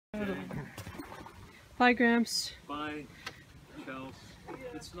Bye, Gramps. Bye, Chels.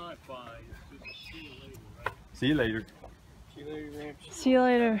 It's not bye. It's just See you later, right? See you later. See you later, Gramps. See you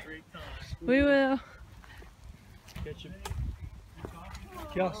later. Great time. We will. Catch you.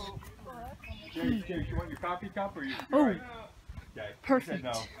 Kels. James, you want your coffee cup or you? Oh, right? Okay. perfect.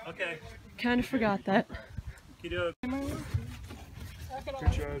 No. Okay. Kind of forgot that. Good job.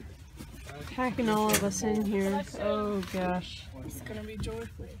 Good job. Packing all of us in here. Oh gosh. It's gonna be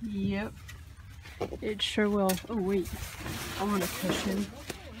joyful. Yep. It sure will. Oh wait. I want a cushion.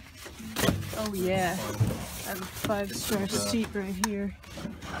 Oh yeah. I have a 5-star seat right here.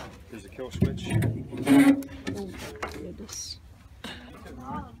 There's a kill switch. Oh goodness.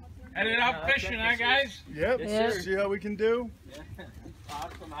 Headed out fishing, huh, guys? Yep. Yes, See how we can do?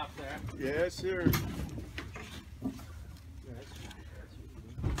 Awesome out there. Yes, sir.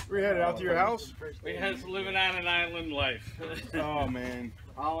 We headed out to your house? We had living on an island life. Oh man.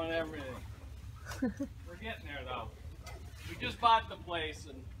 All and everything. We're getting there though. We just bought the place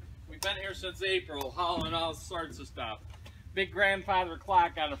and we've been here since April, hauling all sorts of stuff. Big grandfather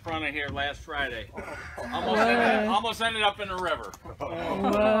clock on the front of here last Friday. Almost ended up in the river.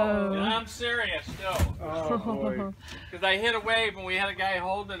 Whoa. And I'm serious still. Oh boy. Because I hit a wave and we had a guy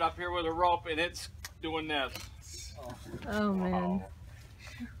holding it up here with a rope and it's doing this. Oh man.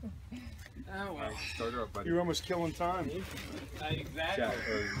 Oh well. Start her up, buddy. You're almost killing time.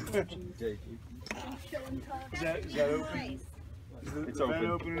 Exactly. Is that open? It's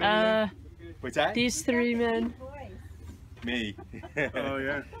open. What's that? These 3 men. Me. Oh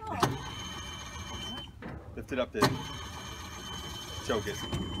yeah. Lift it up there. Choke it.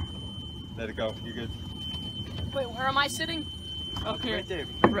 Let it go. You're good. Wait, where am I sitting? Up here. Right there.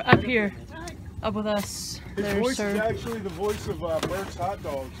 Up here. Up with us. His There, voice sir. is actually the voice of Burke's Hot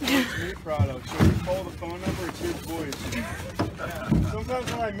Dogs, Burke's Meat Products. So you call the phone number, it's his voice.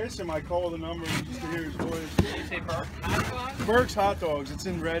 Sometimes when I miss him, I call the number just to hear his voice. Did you say Burke? Burke's Hot Dogs. It's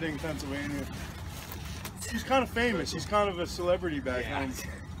in Reading, Pennsylvania. He's kind of famous. He's kind of a celebrity back home.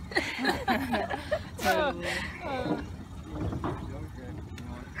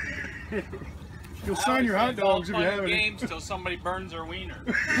 You'll sign your hot dogs if you have any. Games till somebody burns their wiener.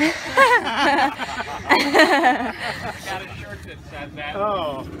 I got a shirt that said that.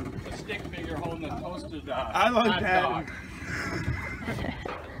 Oh. A stick figure holding a toasted I like hot that. dog.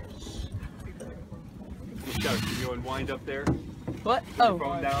 Just gotta you unwind up there. What? Oh.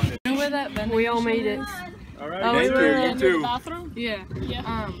 Phone down. And... You know where that vending We all made machine it. All right. Oh, Thank we were you. in You The too. bathroom? Yeah.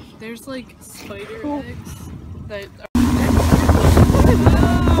 Yeah. There's like spider eggs that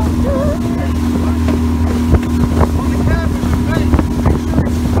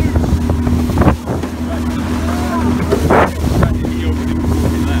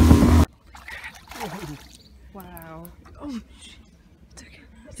Wow. Oh, it's okay.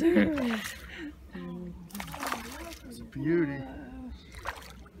 It's a beauty.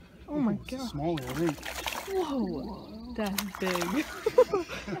 Oh my It's a god. small little lake. Whoa. That's big. Oh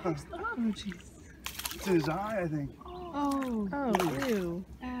jeez. It's in his eye, I think. Oh. Oh, ew.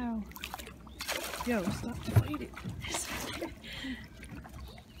 Ow. Yo, stop fighting.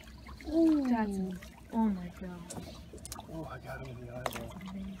 Oh, that's. Oh my god. Oh, I got him in the eyeball.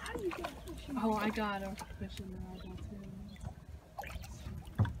 Oh, I got him. Fishing now, I got too.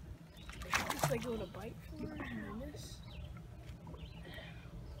 just like go to bite for it and miss.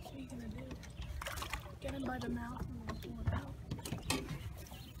 What are you gonna do? Get him by the mouth and then pull it out.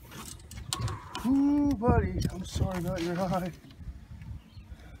 Ooh, buddy, I'm sorry about your eye.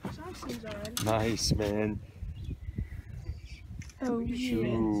 Some seems alright. Nice, man. Oh, yeah.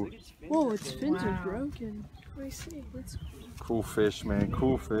 Ooh. Whoa, its fins are broken. Let me see. Let's. Cool fish, man.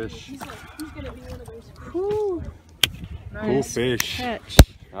 Cool fish. He's gonna be one of those. Whew. Cool Nice fish. catch.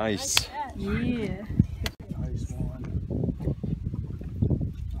 Nice. Yeah. Nice one.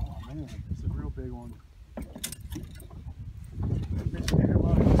 Oh man, it's a real big one. You're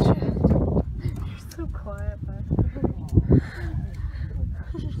so quiet, but.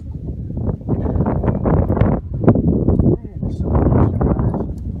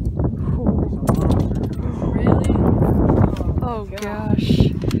 Really? Oh gosh.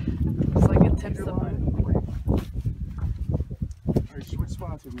 It's like it tips the boat. Alright, switch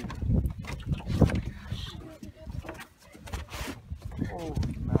spots with me. Oh,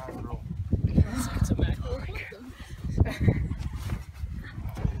 mackerel. It's a mackerel. Holy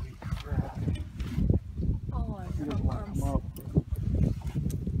crap. Oh, I He doesn't want to come up.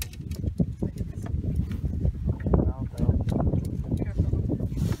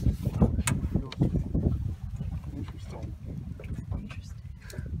 Interesting.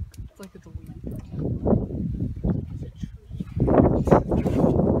 It's like it's a weed.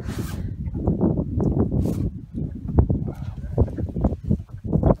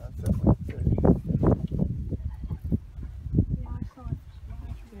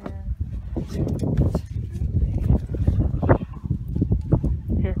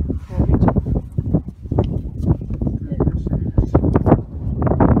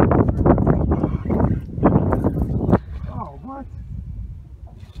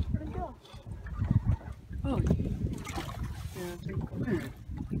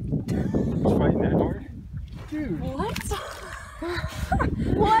 Dude. What?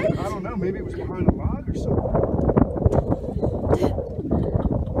 What? I don't know. Maybe it was behind a log or something.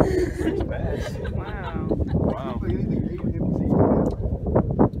 That's bad. Wow. Wow. Like anything Abraham was eating.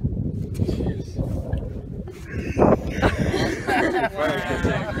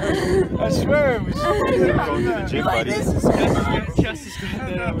 I swear it was. Going to the gym, buddy.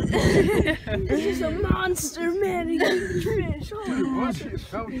 This is a monster, man. He eats fish. Oh, Dude, it was. It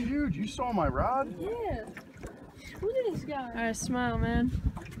felt huge. You saw my rod? yeah. Look at this guy. Alright, smile, man.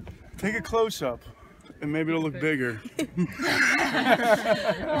 Take a close up, and maybe it'll look bigger.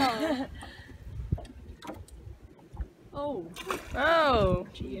 Oh. Oh!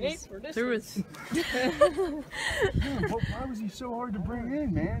 Jeez. There was. Why was he so hard to bring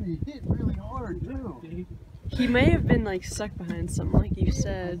in, man? He hit really hard, too. He may have been like stuck behind something, like you I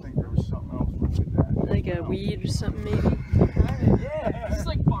said. think there was something else with that. Like a weed or something, maybe. Yeah. It's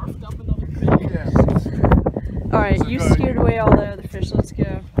like barfed up another fish. Yeah. Alright, So you go. scared away all the other fish. Let's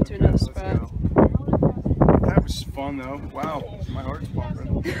go to another Let's spot. go. That was fun, though. Wow. My heart's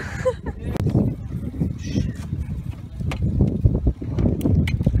pumping.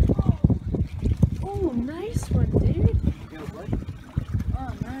 Oh, nice one, dude.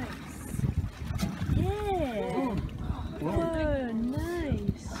 Oh, nice. Yeah. Oh,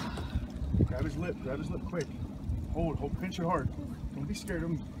 nice. Grab his lip quick. Hold, pinch it hard. Don't be scared of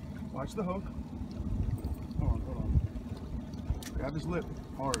him. Watch the hook. Hold on. Grab his lip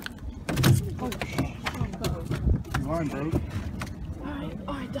hard. Your line broke.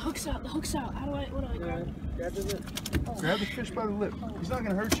 Alright, the hook's out. How do I, what do I grab? Grab the fish by the lip. He's not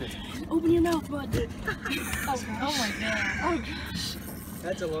gonna hurt you. Open your mouth, bud. Oh my god. Oh gosh.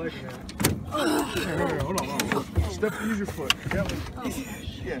 That's a large one. Here, hold on. Step, use your foot. Yep.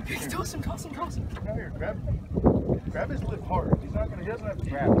 Yeah. Toss him. Now here, grab his lip hard. He doesn't have to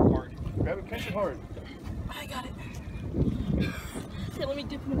grab it hard. Grab it, pinch it hard. I got it. Here, let me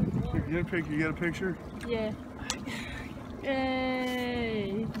dip him in the water. You get a picture? Yeah.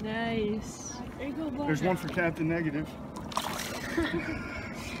 Hey, nice. There you go, bud. There's one for Captain Negative.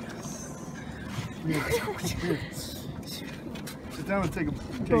 Here. Sit down and take a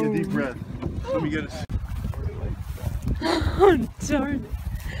deep breath. Let me get it. Oh, darn it.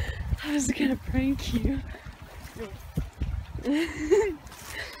 I was gonna prank you.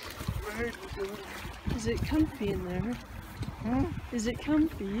 Is it comfy in there? Huh? Is it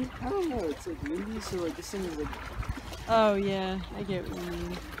comfy? I don't know, it's like windy, so like this thing is like... Oh, yeah, I get what you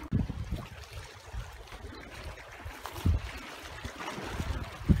mean.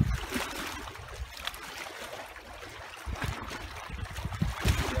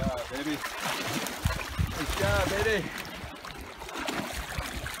 Yeah, baby. Nice job, baby.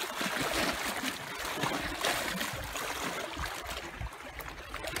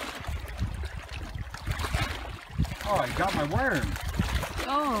 Oh, I got my worm.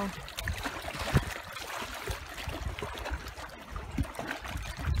 Oh.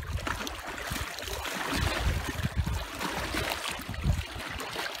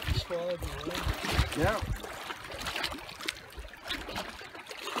 Yeah.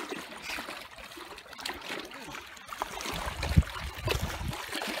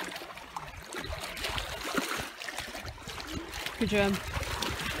 Good job.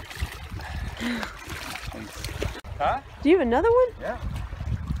 Huh? Do you have another one? Yeah.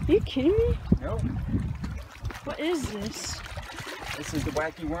 Are you kidding me? No. What is this? This is the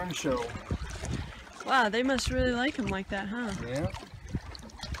Wacky Worm Show. Wow, they must really like him like that, huh? Yeah.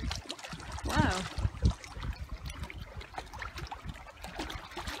 Wow.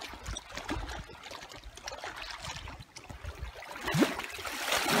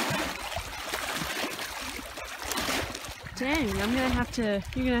 Dang, you're gonna have to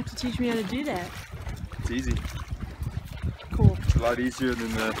teach me how to do that. It's easy. Cool. It's a lot easier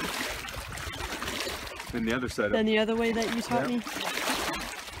than the other setup. Then the other way that you taught Yeah. me?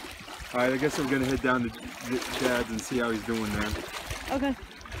 Alright, I guess I'm gonna head down to Dad's and see how he's doing there. Okay,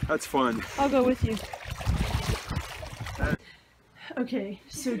 That's fun. I'll go with you. Okay,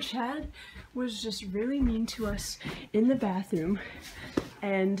 so Chad was just really mean to us in the bathroom,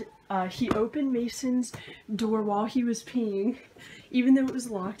 and he opened Mason's door while he was peeing, even though it was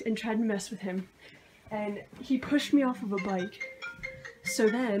locked, and tried to mess with him. And he pushed me off of a bike. So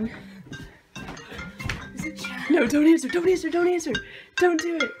then... Is it Chad? No, don't answer, don't answer, don't answer! Don't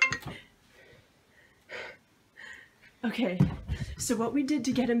do it! Okay, so what we did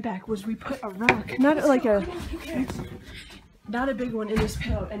to get him back was we put a rock, not a big one, in his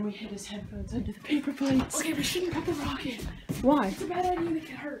pillow, and we hid his headphones under the paper plates. Okay, we shouldn't put the rock in. Why? It's a bad idea, that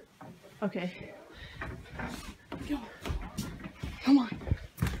could hurt. Okay. Go. Come on.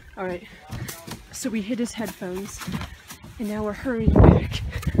 Alright. So we hid his headphones, and now we're hurrying back.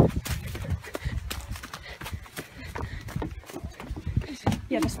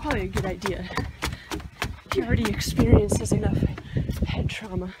 Yeah, that's probably a good idea. He already experiences enough head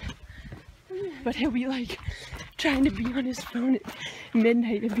trauma. But he'll be like trying to be on his phone at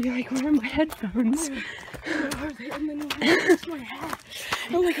midnight and be like, where are my headphones? Where are they? And then where's my hat?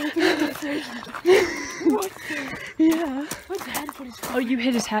 I'm like opening the fridge. What the? Yeah. My dad put his phone. Oh, you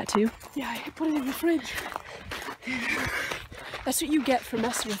hid his hat too? Yeah, I put it in the fridge. That's what you get for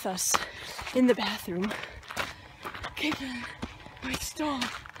messing with us in the bathroom. Kicking my stall.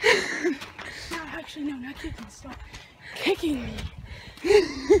 No, actually, no, not kicking the stall. Kicking me.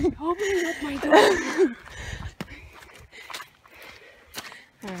 Opening up my door.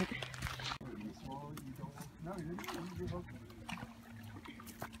 Alright. No, you didn't. You hooked.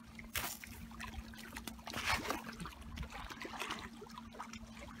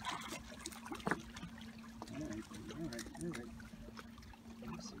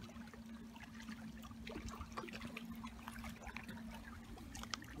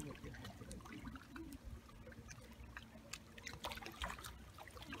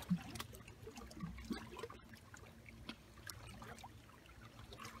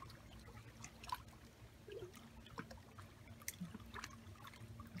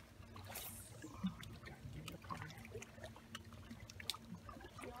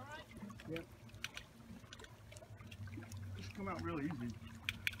 Just come out really easy.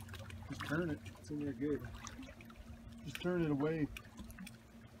 Just turn it. It's in there good. Just turn it away.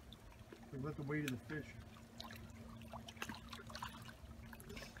 And let the weight of the fish.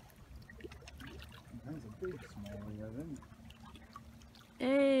 That's a big smallie of him.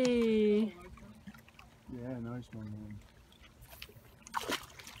 Hey. Yeah, nice one, man.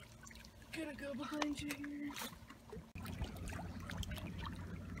 Gonna go behind you here.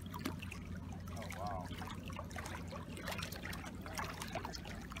 Oh, wow.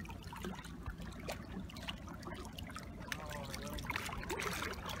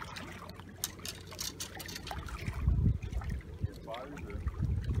 Get fires or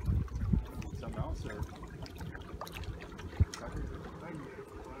something else, or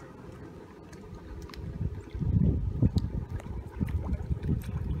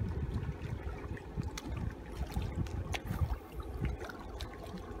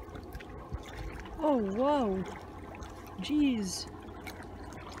Oh, whoa. Jeez.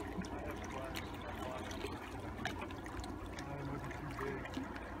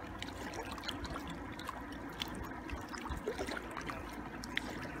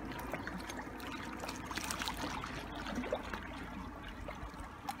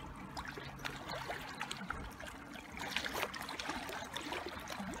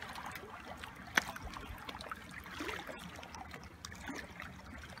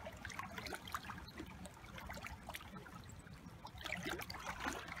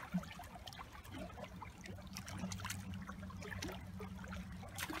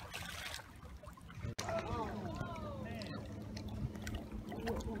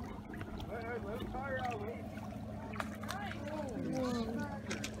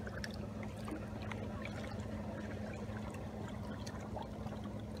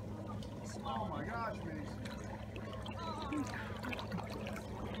 oh my gosh, Mason.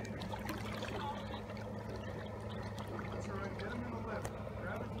 That's all right. Get him in the lip.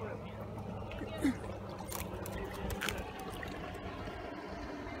 Grab his lip.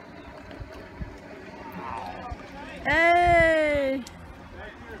 Hey.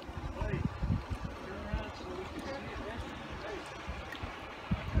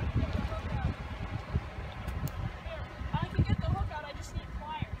 I can get the hook out, I just need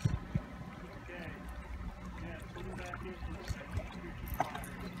pliers.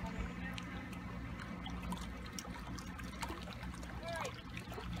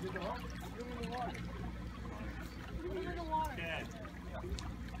 Get the hook. Get him in the water. Put it in the water. Hey,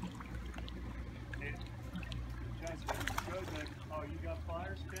 oh, you got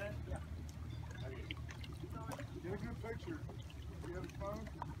pliers, Ken? Yeah. Get a good picture. Do you have a phone?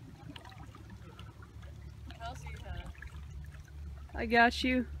 I got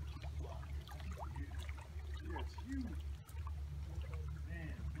you. Yeah, it's huge.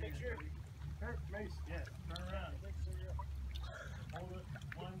 Man, picture. Hey, Mason. Yes, turn around. Hold it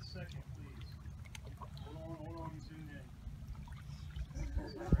 1 second, please. Hold on, zoom in.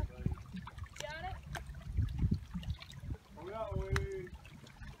 Sorry, buddy. Got it? Hold it out, wait.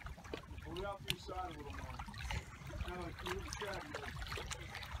 Hold it out to your side a little more. No, keep it straight.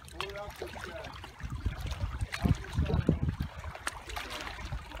 Hold it out to your side. Out to your side a little.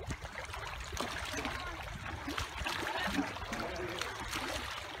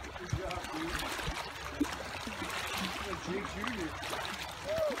 Good job, dude.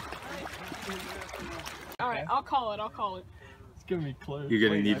 Alright, I'll call it. It's gonna be close. You're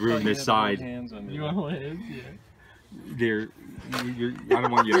gonna need room this side. You want to lay hands? Yeah. There, I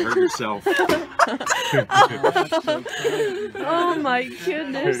don't want you to hurt yourself. Oh my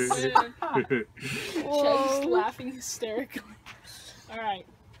goodness. Chad's laughing hysterically. Alright.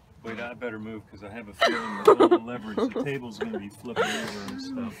 Wait, I better move because I have a feeling the little leverage, the table's gonna be flipping over and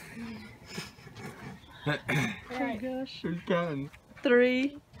stuff. Alright. Gosh. You're done.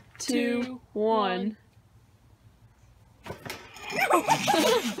 3, 2, 1.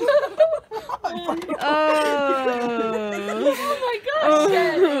 Oh my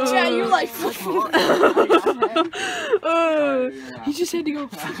gosh, Chad, you're like he just had to go.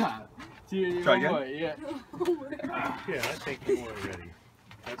 Try again? Yeah. Yeah, I think you are ready.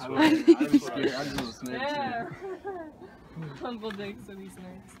 That's what I'm scared. I'm just snakes. Yeah. Humble dicks and these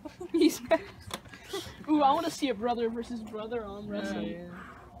snakes. He's fast. Ooh, I want to see a brother versus brother arm wrestling.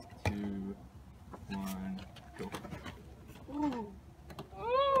 2, 1, go. Ooh.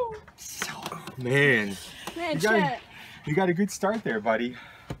 Ooh. Man, Man, got it. Chad. you got a good start there, buddy.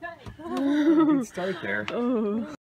 Good start there. Oh.